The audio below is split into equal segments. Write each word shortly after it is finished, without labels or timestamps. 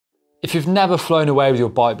If you've never flown away with your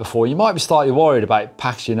bike before, you might be slightly worried about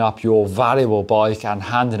packaging up your valuable bike and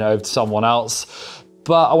handing it over to someone else.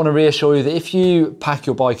 But I want to reassure you that if you pack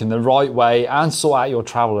your bike in the right way and sort out your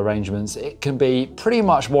travel arrangements, it can be pretty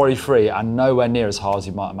much worry-free and nowhere near as hard as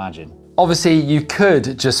you might imagine. Obviously, you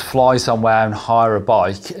could just fly somewhere and hire a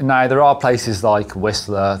bike. Now, there are places like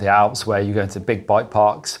Whistler, the Alps, where you go into big bike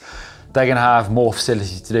parks. They're going to have more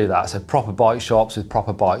facilities to do that. So proper bike shops with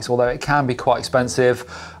proper bikes, although it can be quite expensive.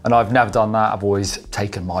 And I've never done that. I've always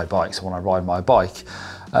taken my bikes when I ride my bike.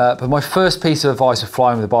 But my first piece of advice for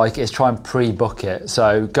flying with a bike is try and pre-book it.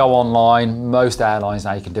 So go online, most airlines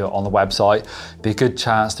now you can do it on the website. Be a good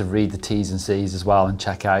chance to read the T's and C's as well and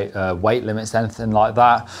check out weight limits, anything like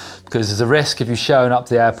that. Because there's a risk if you're showing up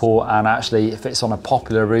to the airport and actually if it's on a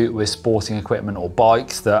popular route with sporting equipment or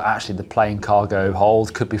bikes that actually the plane cargo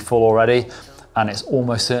hold could be full already. And it's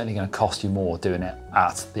almost certainly going to cost you more doing it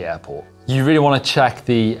at the airport. You really want to check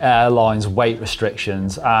the airline's weight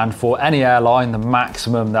restrictions, and for any airline, the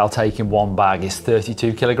maximum they'll take in one bag is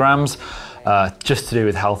 32 kilograms, just to do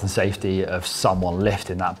with health and safety of someone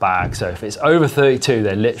lifting that bag. So if it's over 32,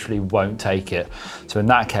 they literally won't take it. So in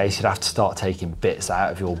that case, you'd have to start taking bits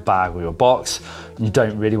out of your bag or your box. And you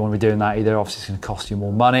don't really want to be doing that either. Obviously, it's going to cost you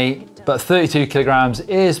more money, but 32 kilograms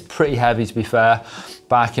is pretty heavy, to be fair.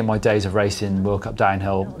 Back in my days of racing World Cup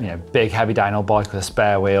downhill, you know, big heavy downhill bike with a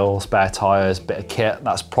spare wheel, spare tyres, bit of kit,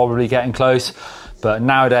 that's probably getting close. But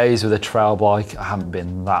nowadays with a trail bike, I haven't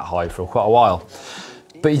been that high for quite a while.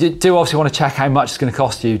 But you do obviously want to check how much it's going to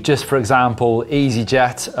cost you. Just for example,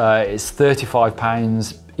 EasyJet is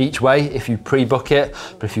 £35 each way if you pre-book it,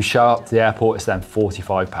 but if you show up to the airport, it's then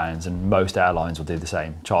 £45, and most airlines will do the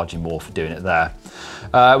same, charge you more for doing it there.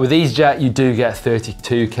 With EasyJet, you do get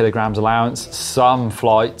 32 kilograms allowance. Some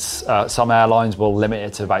flights, some airlines will limit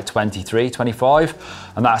it to about 23,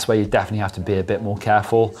 25, and that's where you definitely have to be a bit more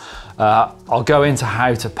careful. I'll go into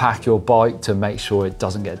how to pack your bike to make sure it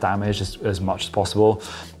doesn't get damaged as much as possible.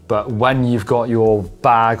 But when you've got your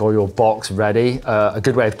bag or your box ready, a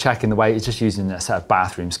good way of checking the weight is just using a set of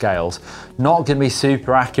bathroom scales. Not going to be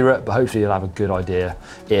super accurate, but hopefully you'll have a good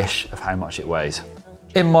idea-ish of how much it weighs.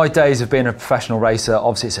 In my days of being a professional racer,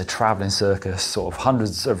 obviously it's a traveling circus, sort of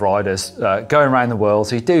hundreds of riders going around the world.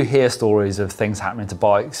 So you do hear stories of things happening to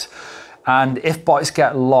bikes. And if bikes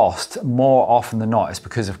get lost, more often than not, it's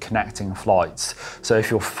because of connecting flights. So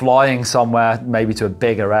if you're flying somewhere, maybe to a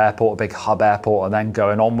bigger airport, a big hub airport, and then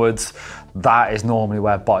going onwards, that is normally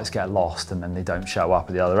where bikes get lost and then they don't show up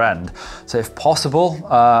at the other end. So if possible,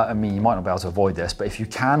 I mean, you might not be able to avoid this, but if you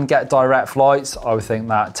can get direct flights, I would think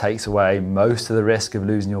that takes away most of the risk of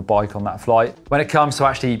losing your bike on that flight. When it comes to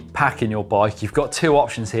actually packing your bike, you've got two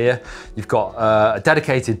options here. You've got a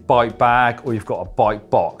dedicated bike bag or you've got a bike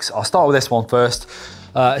box. I'll start with this one first.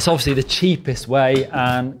 It's obviously the cheapest way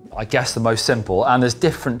and I guess the most simple, and there's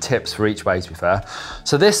different tips for each way, to be fair.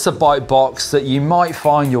 So this is a bike box that you might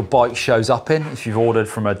find your bike shows up in if you've ordered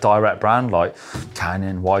from a direct brand like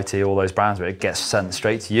Canyon, YT, all those brands where it gets sent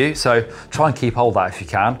straight to you. So try and keep hold of that if you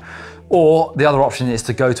can. Or the other option is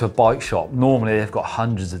to go to a bike shop. Normally they've got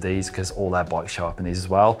hundreds of these because all their bikes show up in these as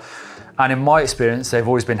well. And in my experience, they've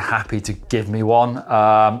always been happy to give me one.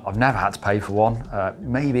 I've never had to pay for one.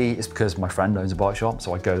 Maybe it's because my friend owns a bike shop,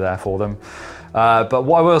 so I go there for them. But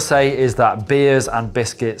what I will say is that beers and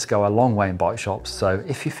biscuits go a long way in bike shops. So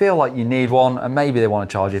if you feel like you need one and maybe they want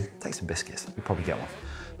to charge you, take some biscuits, you'll probably get one.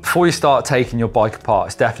 Before you start taking your bike apart,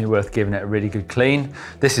 it's definitely worth giving it a really good clean.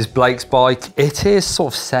 This is Blake's bike. It is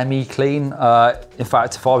sort of semi-clean. In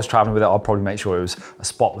fact, if I was traveling with it, I'd probably make sure it was as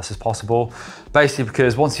spotless as possible. Basically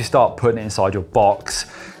because once you start putting it inside your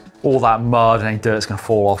box, all that mud and any dirt's going to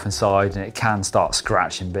fall off inside and it can start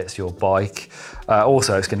scratching bits of your bike.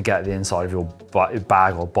 Also, it's going to get the inside of your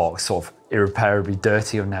bag or box sort of irreparably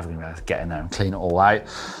dirty. You're never going to be able to get in there and clean it all out.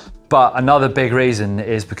 But another big reason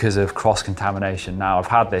is because of cross-contamination. Now, I've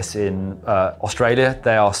had this in Australia.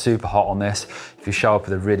 They are super hot on this. If you show up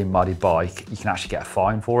with a really muddy bike, you can actually get a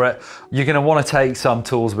fine for it. You're gonna wanna take some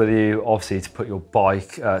tools with you, obviously, to put your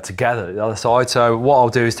bike together at the other side. So what I'll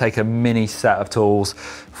do is take a mini set of tools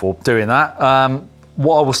for doing that.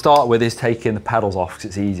 What I will start with is taking the pedals off because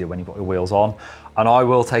it's easier when you've got your wheels on. And I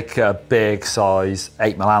will take a big size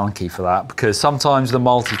 8mm Allen key for that because sometimes the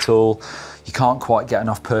multi-tool, you can't quite get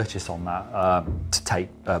enough purchase on that to take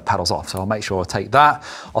pedals off. So I'll make sure I take that.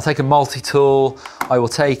 I'll take a multi-tool. I will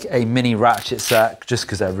take a mini ratchet set just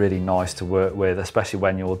because they're really nice to work with, especially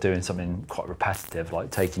when you're doing something quite repetitive,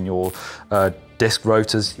 like taking your disc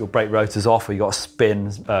rotors, your brake rotors off, or you got to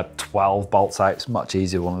spin 12 bolts out. It's much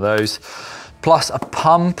easier, one of those. plus a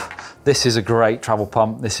pump. This is a great travel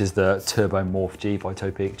pump. This is the Turbo Morph G by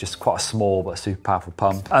Topeak, just quite a small but super powerful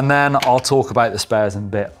pump. And then I'll talk about the spares in a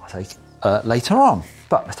bit, I'll take later on.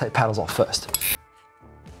 But let's take pedals off first.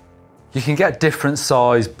 You can get different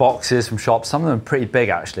size boxes from shops. Some of them are pretty big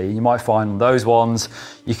actually. You might find on those ones,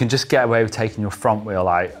 you can just get away with taking your front wheel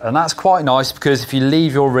out. And that's quite nice because if you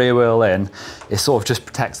leave your rear wheel in, it sort of just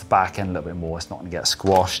protects the back end a little bit more. It's not gonna get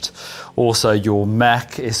squashed. Also, your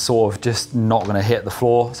mech is sort of just not gonna hit the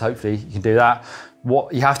floor. So hopefully you can do that.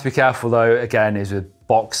 What you have to be careful though, again, is with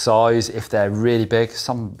box size. If they're really big,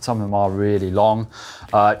 some of them are really long,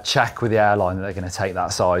 check with the airline that they're going to take that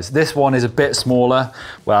size. This one is a bit smaller,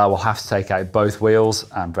 where we'll have to take out both wheels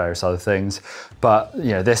and various other things. But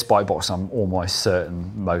you know, this bike box, I'm almost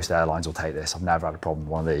certain most airlines will take this. I've never had a problem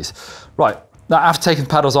with one of these. Right, now after taking the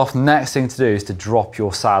pedals off, the next thing to do is to drop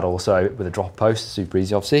your saddle. So with a drop post, super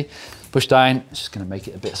easy obviously. Push down, it's just going to make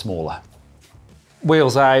it a bit smaller.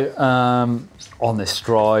 Wheels out on this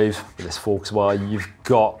drive with this fork as well. You've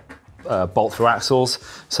got bolt through axles,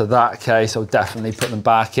 so that case I'll definitely put them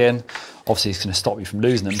back in. Obviously it's going to stop you from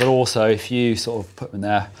losing them, but also if you sort of put them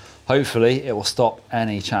there, hopefully it will stop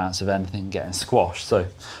any chance of anything getting squashed. So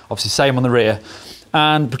obviously same on the rear.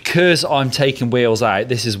 And because I'm taking wheels out,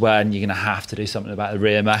 this is when you're going to have to do something about the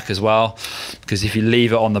rear mech as well. Because if you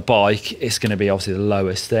leave it on the bike, it's going to be obviously the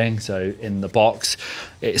lowest thing. So in the box,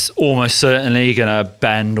 it's almost certainly going to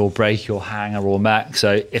bend or break your hanger or mech.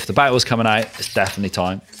 So if the back wheel's coming out, it's definitely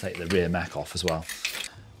time to take the rear mech off as well.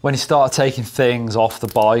 When you start taking things off the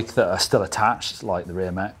bike that are still attached, like the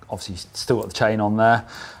rear mech, obviously you've still got the chain on there,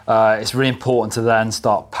 it's really important to then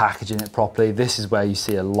start packaging it properly. This is where you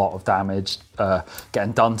see a lot of damage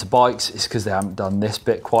getting done to bikes. It's because they haven't done this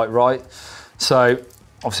bit quite right. So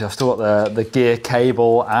obviously I've still got the gear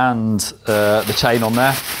cable and the chain on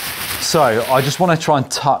there. So I just want to try and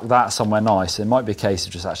tuck that somewhere nice. It might be a case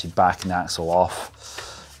of just actually backing the axle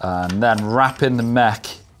off and then wrapping the mech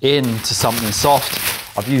into something soft.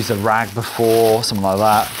 I've used a rag before, something like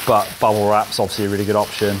that, but bubble wrap's obviously a really good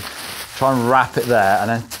option. Try and wrap it there and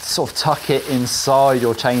then sort of tuck it inside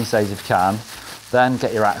your chainstays if you can. Then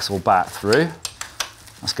get your axle back through.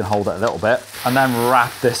 That's gonna hold it a little bit. And then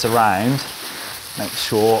wrap this around. Make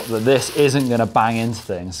sure that this isn't gonna bang into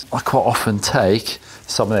things. I quite often take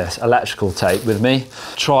some of this electrical tape with me.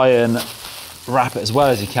 Try and wrap it as well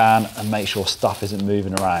as you can and make sure stuff isn't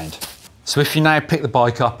moving around. So if you now pick the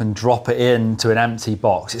bike up and drop it into an empty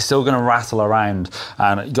box, it's still going to rattle around,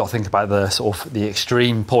 and you've got to think about the sort of the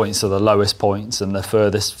extreme points, so the lowest points and the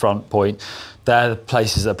furthest front point. They're the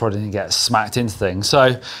places that are probably going to get smacked into things. So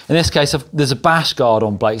in this case, there's a bash guard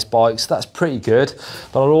on Blake's bikes. That's pretty good,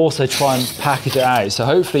 but I'll also try and package it out. So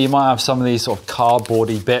hopefully you might have some of these sort of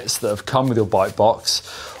cardboardy bits that have come with your bike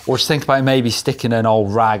box, or just think about maybe sticking an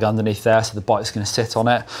old rag underneath there so the bike's going to sit on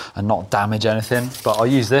it and not damage anything. But I'll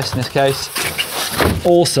use this in this case.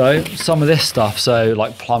 Also, some of this stuff, so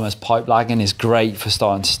like plumber's pipe lagging, is great for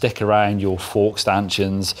starting to stick around your fork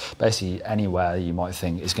stanchions, basically anywhere you might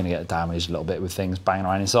think is going to get damaged a little bit with things banging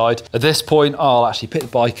around inside. At this point, I'll actually pick the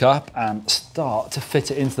bike up and start to fit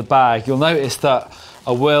it into the bag. You'll notice that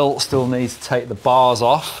I will still need to take the bars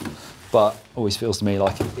off, but always feels to me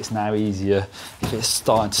like it's now easier if it's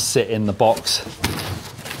starting to sit in the box.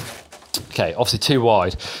 Okay, obviously too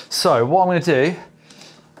wide. So what I'm going to do,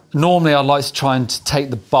 normally I'd like to try and take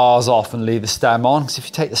the bars off and leave the stem on, because if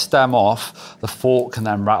you take the stem off, the fork can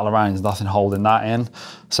then rattle around, there's nothing holding that in.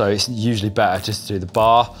 So it's usually better just to do the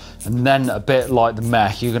bar. And then a bit like the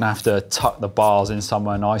mech, you're gonna have to tuck the bars in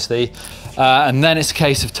somewhere nicely. And then it's a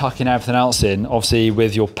case of tucking everything else in. Obviously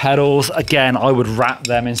with your pedals, again, I would wrap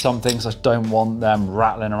them in something, because I don't want them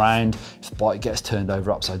rattling around. If the bike gets turned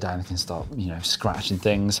over upside down, it can start, scratching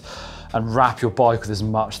things. And wrap your bike with as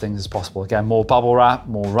much things as possible. Again, more bubble wrap,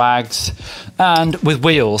 more rags. And with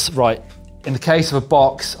wheels, right, in the case of a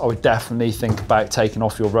box, I would definitely think about taking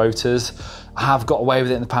off your rotors. I have got away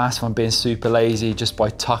with it in the past if I'm being super lazy, just by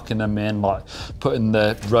tucking them in, like putting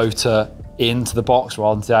the rotor into the box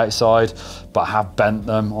rather than to the outside, but I have bent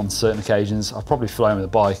them on certain occasions. I've probably flown with a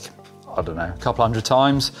bike, I don't know, a couple hundred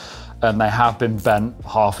times, and they have been bent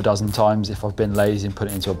half a dozen times if I've been lazy and put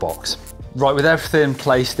it into a box. Right, with everything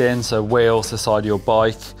placed in, so wheels to the side of your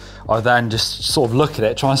bike, I then just sort of look at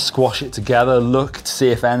it, try and squash it together, look to see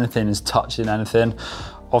if anything is touching anything.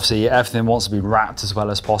 Obviously, everything wants to be wrapped as well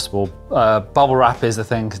as possible. Bubble wrap is the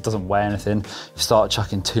thing, because it doesn't weigh anything. If you start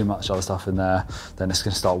chucking too much other stuff in there, then it's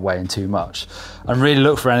going to start weighing too much. And really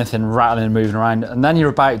look for anything rattling and moving around, and then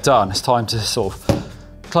you're about done. It's time to sort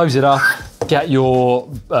of close it up, get your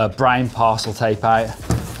brown parcel tape out,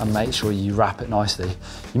 and make sure you wrap it nicely.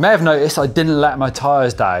 You may have noticed I didn't let my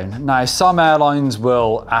tires down. Now, some airlines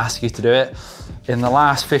will ask you to do it. In the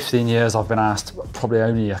last 15 years, I've been asked probably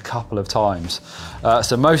only a couple of times.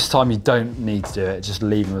 So most of the time you don't need to do it, just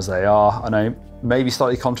leave them as they are. I know, maybe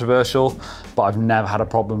slightly controversial, but I've never had a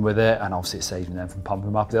problem with it, and obviously it saves me then from pumping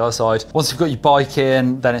them up the other side. Once you've got your bike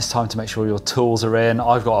in, then it's time to make sure your tools are in.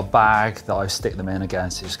 I've got a bag that I stick them in again,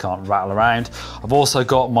 so you just can't rattle around. I've also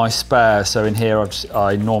got my spares, so in here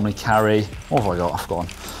I normally carry, what have I got? I've got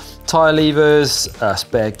tyre levers, a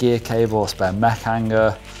spare gear cable, a spare mech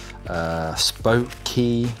hanger, spoke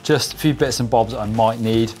key, just a few bits and bobs that I might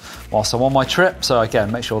need whilst I'm on my trip. So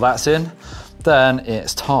again, make sure that's in. Then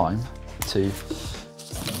it's time to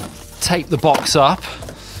tape the box up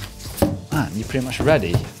and you're pretty much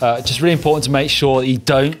ready. Just really important to make sure that you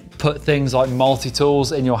don't put things like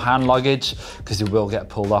multi-tools in your hand luggage, because you will get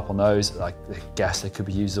pulled up on those. I guess they could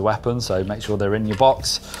be used as a weapon, so make sure they're in your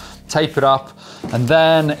box. Tape it up, and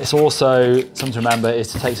then it's also something to remember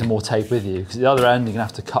is to take some more tape with you, because at the other end you're gonna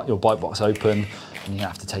have to cut your bike box open and you're gonna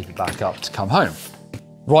have to tape it back up to come home.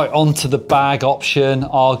 Right, onto the bag option.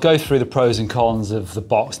 I'll go through the pros and cons of the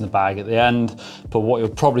box and the bag at the end, but what you'll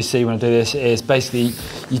probably see when I do this is basically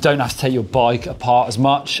you don't have to take your bike apart as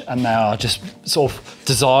much, and they are just sort of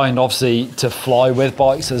designed obviously to fly with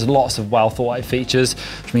bikes. There's lots of well thought out features,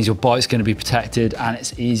 which means your bike's going to be protected and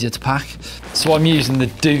it's easier to pack. So I'm using the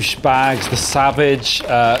douche bags, the Savage,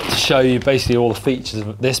 to show you basically all the features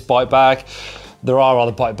of this bike bag. There are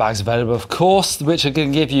other bike bags available, of course, which are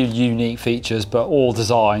going to give you unique features, but all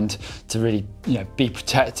designed to really, be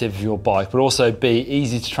protective of your bike, but also be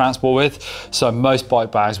easy to transport with. So most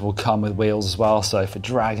bike bags will come with wheels as well. So for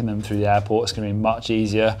dragging them through the airport, it's going to be much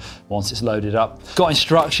easier once it's loaded up. Got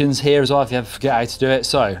instructions here as well if you ever forget how to do it.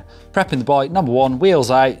 So prepping the bike, number one, wheels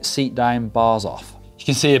out, seat down, bars off. You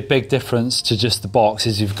can see a big difference to just the box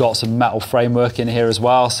is you've got some metal framework in here as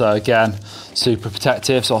well. So again, super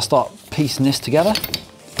protective. So I'll start piecing this together.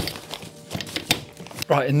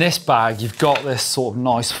 Right, in this bag, you've got this sort of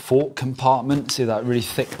nice fork compartment. See that really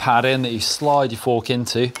thick padding that you slide your fork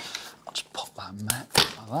into. I'll just pop that in there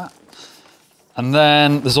like that. And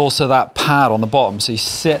then there's also that pad on the bottom. So you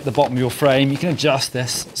sit at the bottom of your frame, you can adjust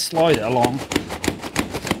this, slide it along.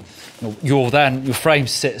 Your frame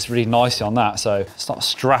sits really nicely on that, so start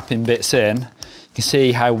strapping bits in. You can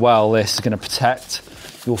see how well this is going to protect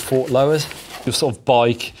your fork lowers. Your sort of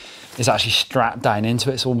bike is actually strapped down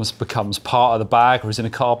into it, so it almost becomes part of the bag, whereas in a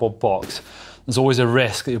cardboard box, there's always a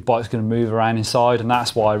risk that your bike's going to move around inside, and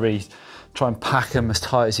that's why I really try and pack them as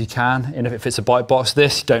tight as you can. And if it fits a bike box,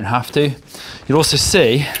 this, you don't have to. You'll also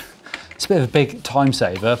see, it's a bit of a big time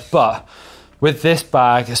saver, but with this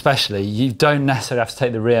bag especially, you don't necessarily have to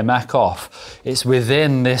take the rear mech off. It's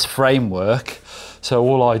within this framework. So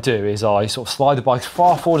all I do is I sort of slide the bike as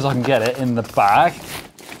far forward as I can get it in the bag.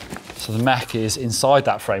 So the mech is inside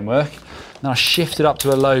that framework. Then I shift it up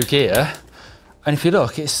to a low gear. And if you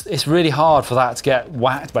look, it's really hard for that to get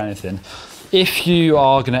whacked by anything. If you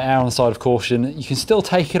are gonna err on the side of caution, you can still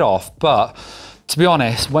take it off, but to be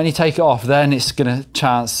honest, when you take it off, then you've got a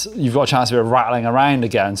chance of it rattling around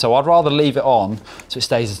again. So I'd rather leave it on so it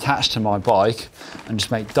stays attached to my bike and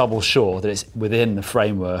just make double sure that it's within the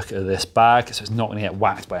framework of this bag, so it's not gonna get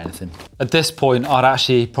whacked by anything. At this point, I'd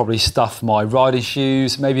actually probably stuff my riding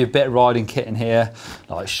shoes, maybe a bit of riding kit in here,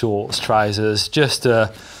 like shorts, trousers, just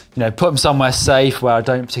to put them somewhere safe where I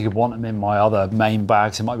don't particularly want them in my other main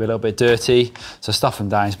bags. It might be a little bit dirty, so stuff them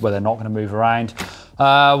down where they're not gonna move around.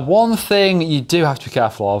 One thing you do have to be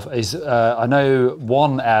careful of is, I know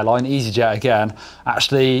one airline, EasyJet again,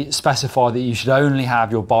 actually specified that you should only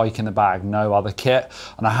have your bike in the bag, no other kit.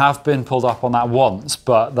 And I have been pulled up on that once,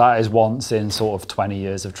 but that is once in sort of 20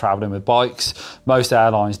 years of traveling with bikes. Most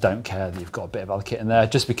airlines don't care that you've got a bit of other kit in there.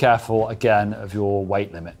 Just be careful again of your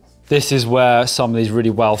weight limit. This is where some of these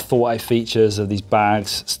really well thought out features of these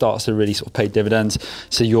bags starts to really sort of pay dividends.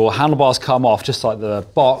 So your handlebars come off just like the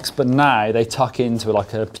box, but now they tuck into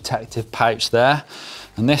like a protective pouch there.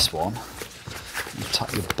 And this one, you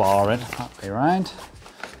tuck your bar in that way around,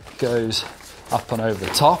 goes up and over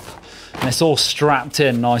the top, and it's all strapped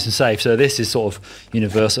in nice and safe. So this is sort of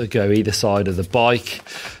universal, go either side of the bike.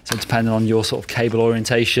 So depending on your sort of cable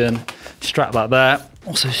orientation, strap that there.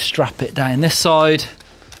 Also strap it down this side.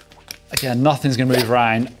 Again, nothing's gonna move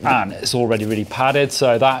around and it's already really padded,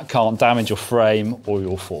 so that can't damage your frame or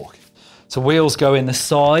your fork. So wheels go in the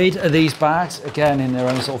side of these bags, again in their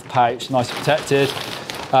own sort of pouch, nice and protected.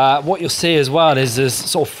 What you'll see as well is there's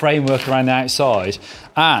sort of framework around the outside,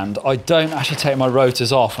 and I don't actually take my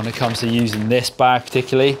rotors off when it comes to using this bag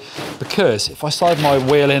particularly, because if I slide my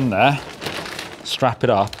wheel in there, strap it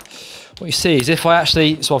up, What you see is if I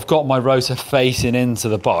actually, so I've got my rotor facing into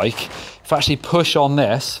the bike, if I actually push on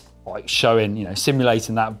this, like showing, you know,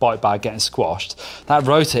 simulating that bike bag getting squashed, that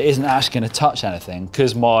rotor isn't actually going to touch anything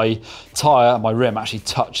because my tyre, my rim actually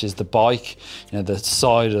touches the bike, you know, the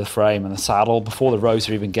side of the frame and the saddle before the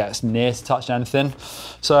rotor even gets near to touching anything.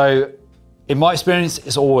 So in my experience,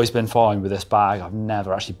 it's always been fine with this bag. I've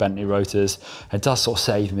never actually bent any rotors. It does sort of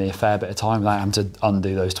save me a fair bit of time without having to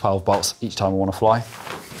undo those 12 bolts each time I want to fly.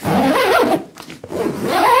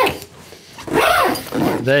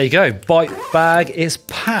 There you go, bike bag is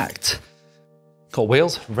packed. Got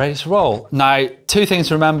wheels ready to roll. Now, two things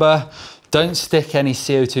to remember. Don't stick any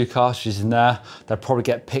CO2 cartridges in there. They'll probably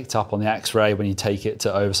get picked up on the X-ray when you take it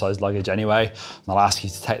to oversized luggage anyway, and they'll ask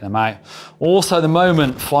you to take them out. Also, at the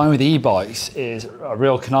moment, flying with e-bikes is a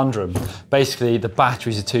real conundrum. Basically, the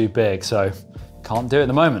batteries are too big, so can't do it at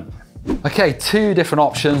the moment. Okay, two different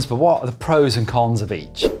options, but what are the pros and cons of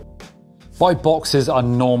each? Bike boxes are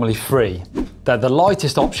normally free. They're the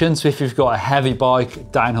lightest option, so if you've got a heavy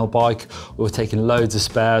bike, downhill bike, or taking loads of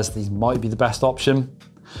spares, these might be the best option.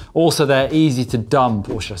 Also, they're easy to dump,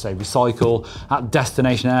 or should I say recycle, at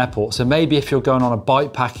destination airports. So maybe if you're going on a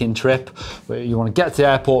bike packing trip, where you want to get to the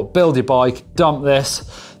airport, build your bike, dump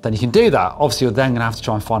this, then you can do that. Obviously, you're then going to have to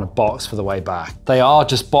try and find a box for the way back. They are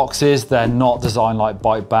just boxes. They're not designed like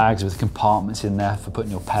bike bags with compartments in there for putting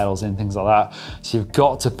your pedals in, things like that. So you've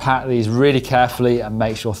got to pack these really carefully and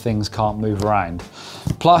make sure things can't move around.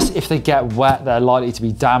 Plus, if they get wet, they're likely to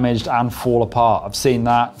be damaged and fall apart. I've seen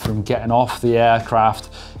that from getting off the aircraft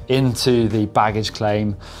into the baggage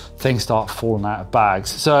claim, things start falling out of bags.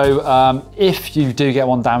 So if you do get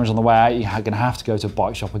one damaged on the way out, you're going to have to go to a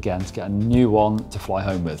bike shop again to get a new one to fly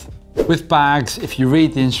home with. With bags, if you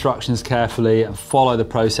read the instructions carefully and follow the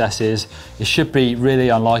processes, it should be really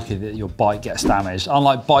unlikely that your bike gets damaged.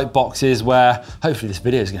 Unlike bike boxes where, hopefully this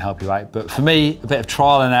video is going to help you out, but for me, a bit of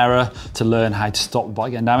trial and error to learn how to stop the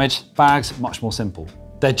bike getting damaged. Bags, much more simple.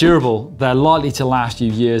 They're durable, they're likely to last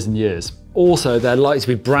you years and years. Also, they're likely to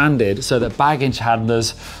be branded so that baggage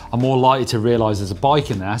handlers are more likely to realise there's a bike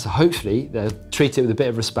in there, so hopefully they'll treat it with a bit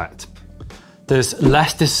of respect. There's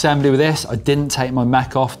less disassembly with this. I didn't take my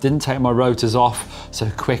mech off, didn't take my rotors off, so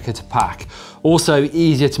quicker to pack. Also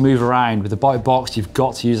easier to move around. With the bike box, you've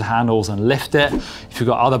got to use the handles and lift it. If you've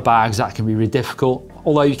got other bags, that can be really difficult.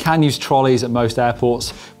 Although you can use trolleys at most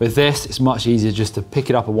airports. With this, it's much easier just to pick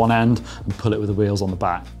it up at one end and pull it with the wheels on the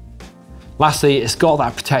back. Lastly, it's got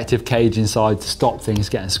that protective cage inside to stop things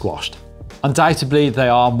getting squashed. Undoubtedly, they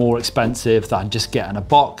are more expensive than just getting a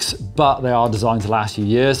box, but they are designed to last you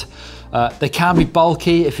years. They can be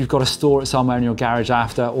bulky if you've got to store it somewhere in your garage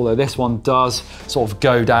after, although this one does sort of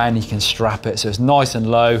go down, you can strap it so it's nice and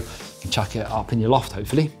low, you can chuck it up in your loft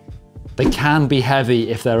hopefully. They can be heavy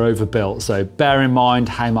if they're overbuilt, so bear in mind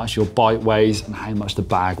how much your bike weighs and how much the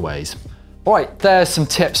bag weighs. All right, there's some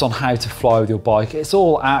tips on how to fly with your bike. It's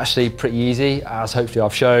all actually pretty easy, as hopefully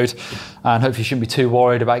I've showed, and hopefully you shouldn't be too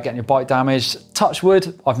worried about getting your bike damaged. Touch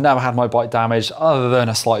wood, I've never had my bike damaged other than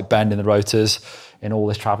a slight bend in the rotors in all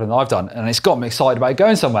this traveling that I've done, and it's got me excited about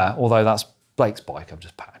going somewhere, although that's Blake's bike I've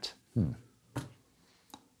just packed.